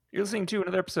You're listening to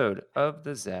another episode of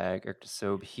the Zag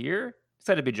Sobe here.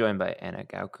 Excited to be joined by Anna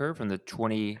Gouker from the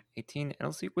 2018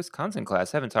 NLC Wisconsin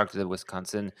class. Haven't talked to the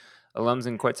Wisconsin alums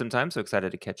in quite some time, so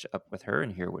excited to catch up with her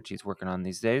and hear what she's working on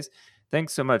these days.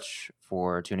 Thanks so much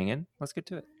for tuning in. Let's get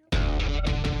to it.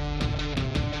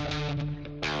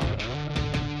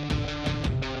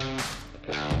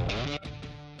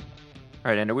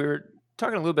 All right, Anna, we were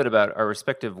talking a little bit about our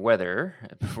respective weather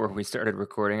before we started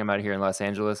recording. I'm out here in Los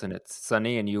Angeles and it's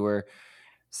sunny, and you were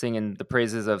singing the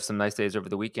praises of some nice days over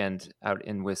the weekend out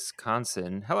in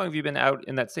Wisconsin. How long have you been out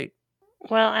in that state?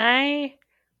 Well, I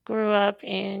grew up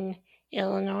in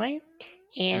Illinois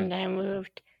Mm. and I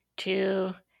moved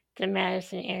to the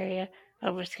Madison area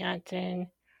of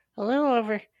Wisconsin a little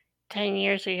over 10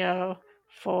 years ago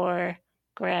for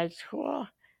grad school.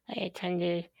 I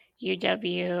attended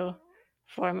UW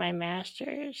for my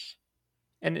master's.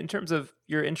 And in terms of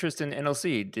your interest in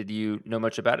NLC, did you know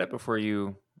much about it before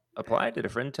you applied? Did a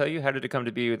friend tell you? How did it come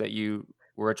to be that you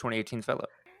were a 2018 fellow?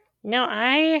 No,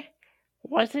 I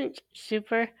wasn't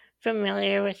super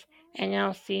familiar with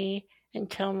NLC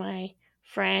until my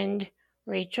friend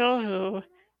Rachel, who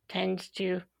tends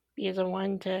to be the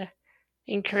one to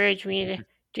encourage me to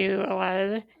do a lot of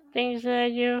the things that I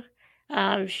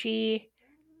do. She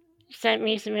sent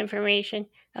me some information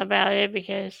about it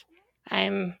because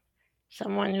I'm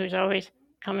someone who's always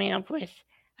coming up with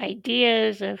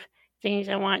ideas of things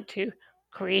I want to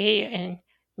create and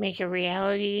make a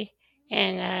reality.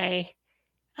 And I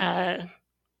uh,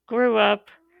 grew up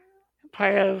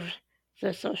part of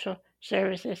the social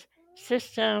services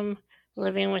system,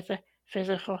 living with a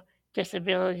physical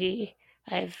disability.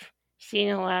 I've seen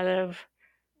a lot of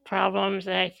problems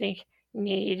that I think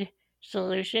need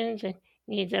solutions and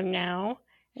need them now.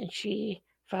 And she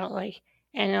felt like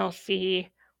NLC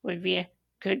would be a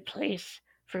good place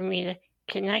for me to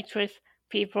connect with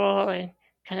people and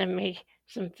kind of make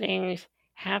some things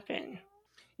happen.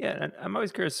 Yeah, and I'm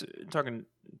always curious talking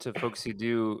to folks who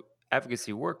do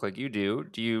advocacy work like you do.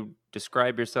 Do you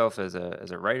describe yourself as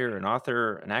a writer, an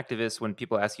author, an activist when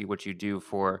people ask you what you do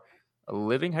for a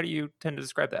living? How do you tend to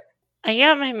describe that? I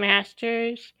got my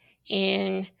master's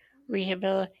in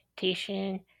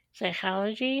rehabilitation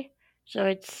psychology, so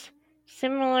it's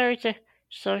similar to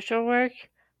social work,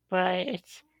 but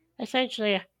it's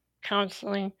essentially a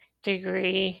counseling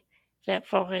degree that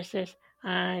focuses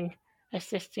on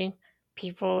assisting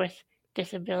people with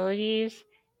disabilities,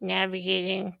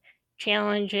 navigating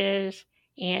challenges,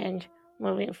 and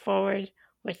moving forward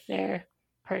with their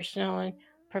personal and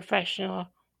professional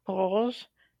goals.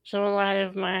 So a lot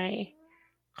of my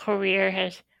career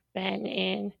has been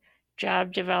in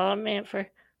job development for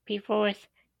people with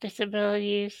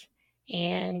disabilities,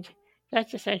 and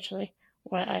that's essentially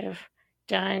what I've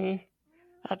done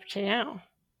up to now.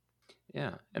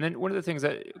 Yeah, and then one of the things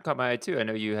that caught my eye too, I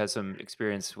know you had some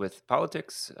experience with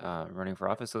politics, running for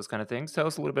office, those kind of things. Tell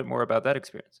us a little bit more about that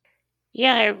experience.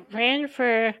 Yeah, I ran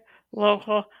for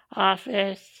local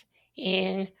office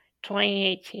in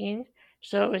 2018,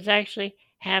 so it was actually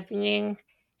happening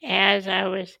as I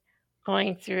was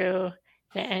going through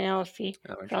the NLC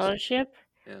Oh, interesting. fellowship,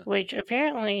 Yeah. which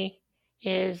apparently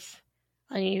is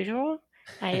unusual.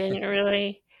 I didn't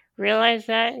really realize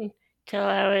that until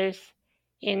I was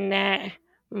in that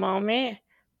moment,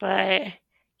 but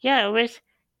yeah, it was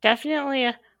definitely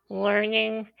a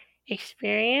learning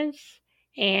experience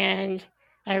and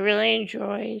I really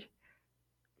enjoyed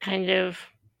kind of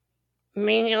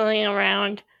mingling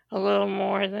around a little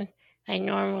more than I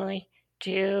normally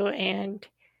do and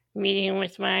meeting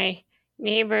with my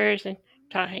neighbors and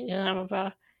talking to them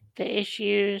about the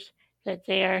issues that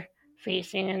they are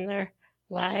facing in their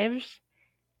lives.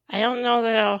 I don't know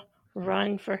that I'll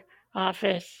run for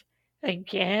office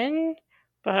again,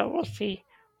 but we'll see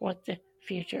what the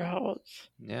future holds.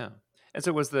 Yeah. And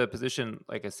so was the position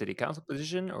like a city council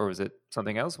position, or was it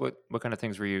something else? What kind of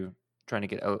things were you trying to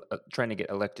get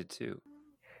elected to?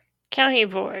 County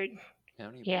board.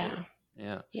 County board. Yeah.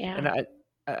 Yeah. And Yeah.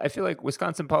 I feel like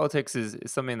Wisconsin politics is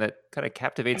something that kind of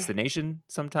captivates the nation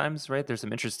sometimes, right? There's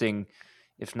some interesting,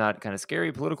 if not kind of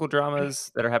scary political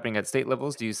dramas that are happening at state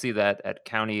levels. Do you see that at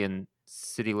county and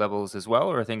city levels as well,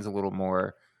 or are things a little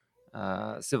more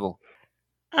civil?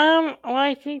 Well,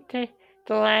 I think that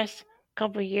the last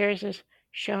couple of years has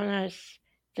shown us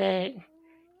that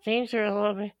things are a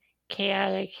little bit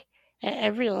chaotic at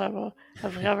every level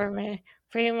of government,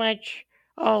 pretty much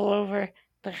all over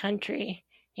the country.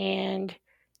 And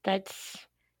that's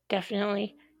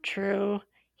definitely true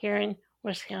here in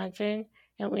Wisconsin.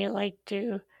 And we like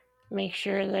to make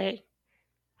sure that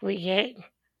we get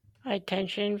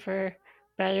attention for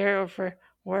better or for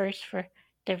worse for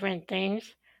different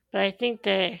things. But I think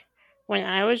that when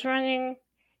I was running,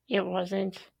 it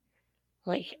wasn't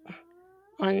like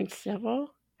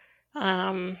uncivil.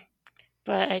 Um,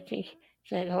 but I think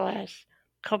that the last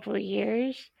couple of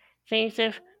years, things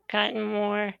have gotten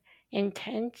more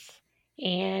intense.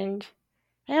 And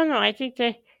I don't know, I think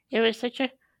that it was such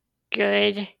a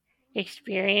good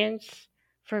experience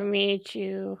for me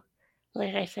to,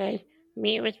 like I said,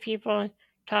 meet with people and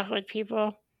talk with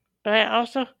people. But I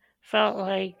also felt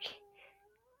like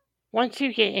once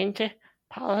you get into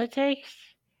politics,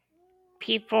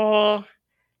 people,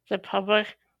 the public,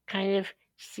 kind of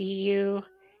see you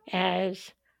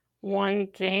as one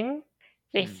thing.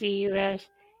 They Mm, see you as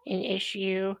an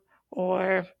issue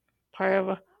or part of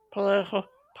a political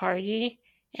party,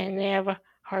 and they have a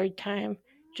hard time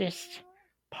just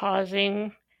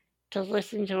pausing to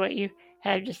listen to what you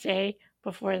have to say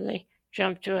before they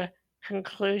jump to a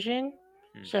conclusion.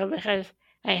 mm. So, because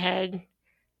I had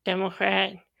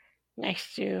Democrat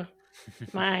next to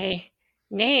my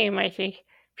name, I think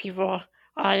people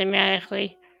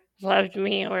automatically loved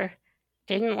me or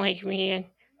didn't like me and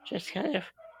just kind of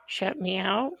shut me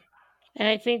out. And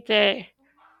I think that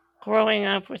growing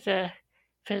up with a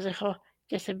physical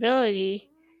disability,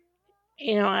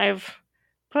 I've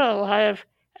put a lot of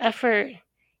effort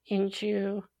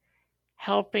into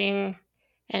helping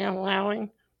and allowing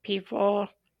people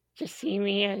to see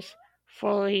me as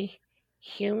fully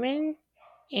human.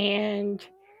 And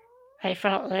I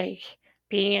felt like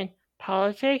being in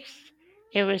politics,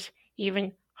 it was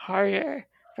even harder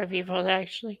for people to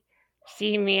actually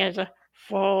see me as a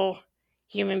full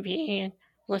human being and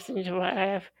listen to what I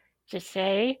have to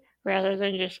say rather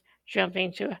than just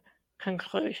jumping to a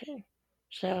conclusion.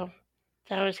 So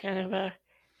that was kind of a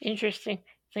interesting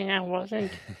thing I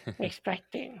wasn't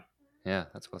expecting. Yeah,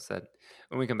 that's well said.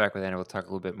 When we come back with Anna, we'll talk a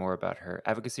little bit more about her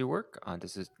advocacy work on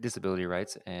disability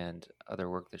rights and other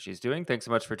work that she's doing. Thanks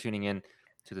so much for tuning in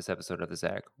to this episode of the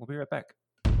ZAG. We'll be right back.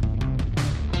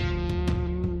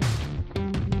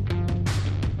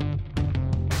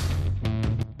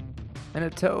 And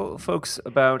to tell folks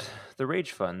about the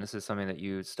Rage Fund. This is something that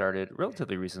you started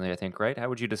relatively recently, I think, right? How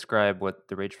would you describe what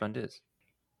the Rage Fund is?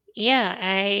 Yeah,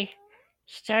 I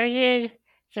started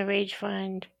the Rage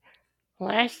Fund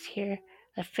last year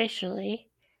officially.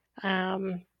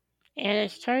 Um, and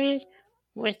it started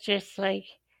with just like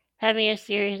having a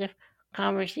series of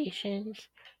conversations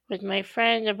with my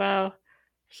friend about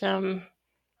some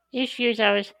issues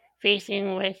I was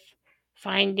facing with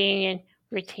finding and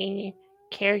retaining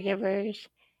caregivers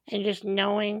and just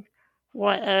knowing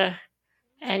what a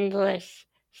endless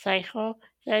cycle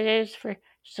that is for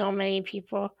so many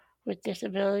people with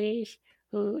disabilities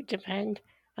who depend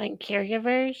on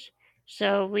caregivers.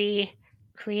 So we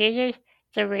created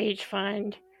the Rage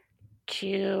Fund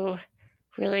to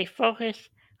really focus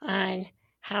on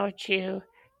how to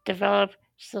develop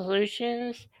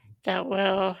solutions that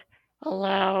will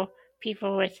allow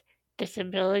people with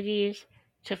disabilities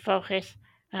to focus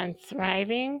on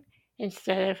thriving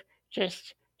instead of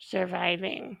just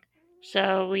surviving.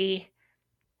 So we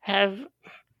have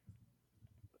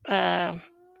uh,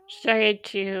 started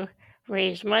to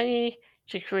raise money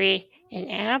to create an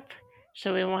app.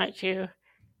 So we want to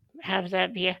have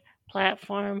that be a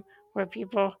platform where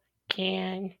people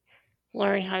can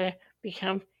learn how to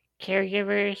become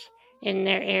caregivers in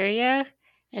their area.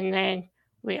 And then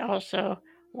we also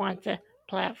want the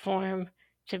platform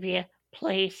to be a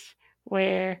place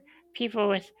where people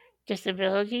with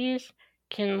disabilities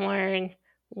can learn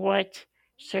what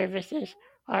services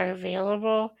are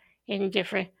available in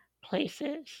different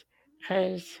places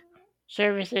because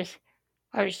services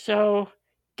are so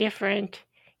different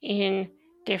in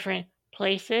different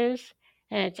places,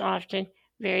 and it's often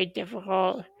very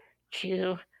difficult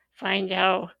to find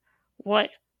out what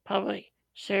public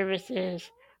services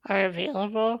are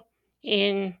available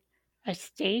in a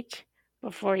state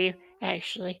before you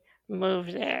actually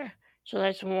move there. So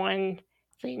that's one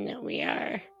thing that we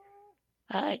are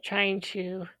trying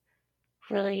to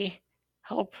really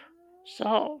help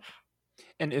solve.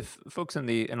 And if folks in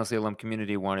the NLC alum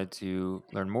community wanted to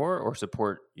learn more or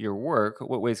support your work,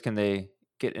 what ways can they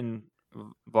get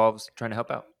involved trying to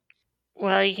help out?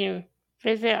 Well, you can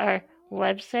visit our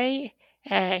website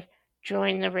at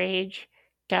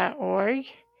jointherage.org,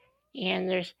 and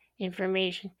there's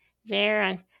information there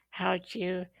on how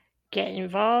to get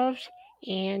involved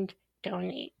and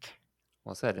donate.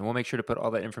 Well said. And we'll make sure to put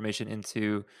all that information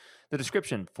into the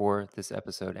description for this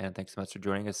episode. And thanks so much for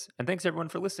joining us. And thanks everyone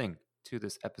for listening to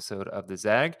this episode of The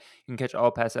ZAG. You can catch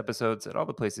all past episodes at all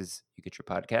the places you get your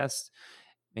podcasts.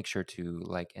 Make sure to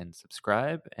like and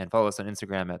subscribe and follow us on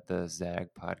Instagram at The ZAG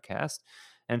Podcast.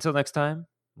 And until next time,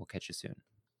 we'll catch you soon.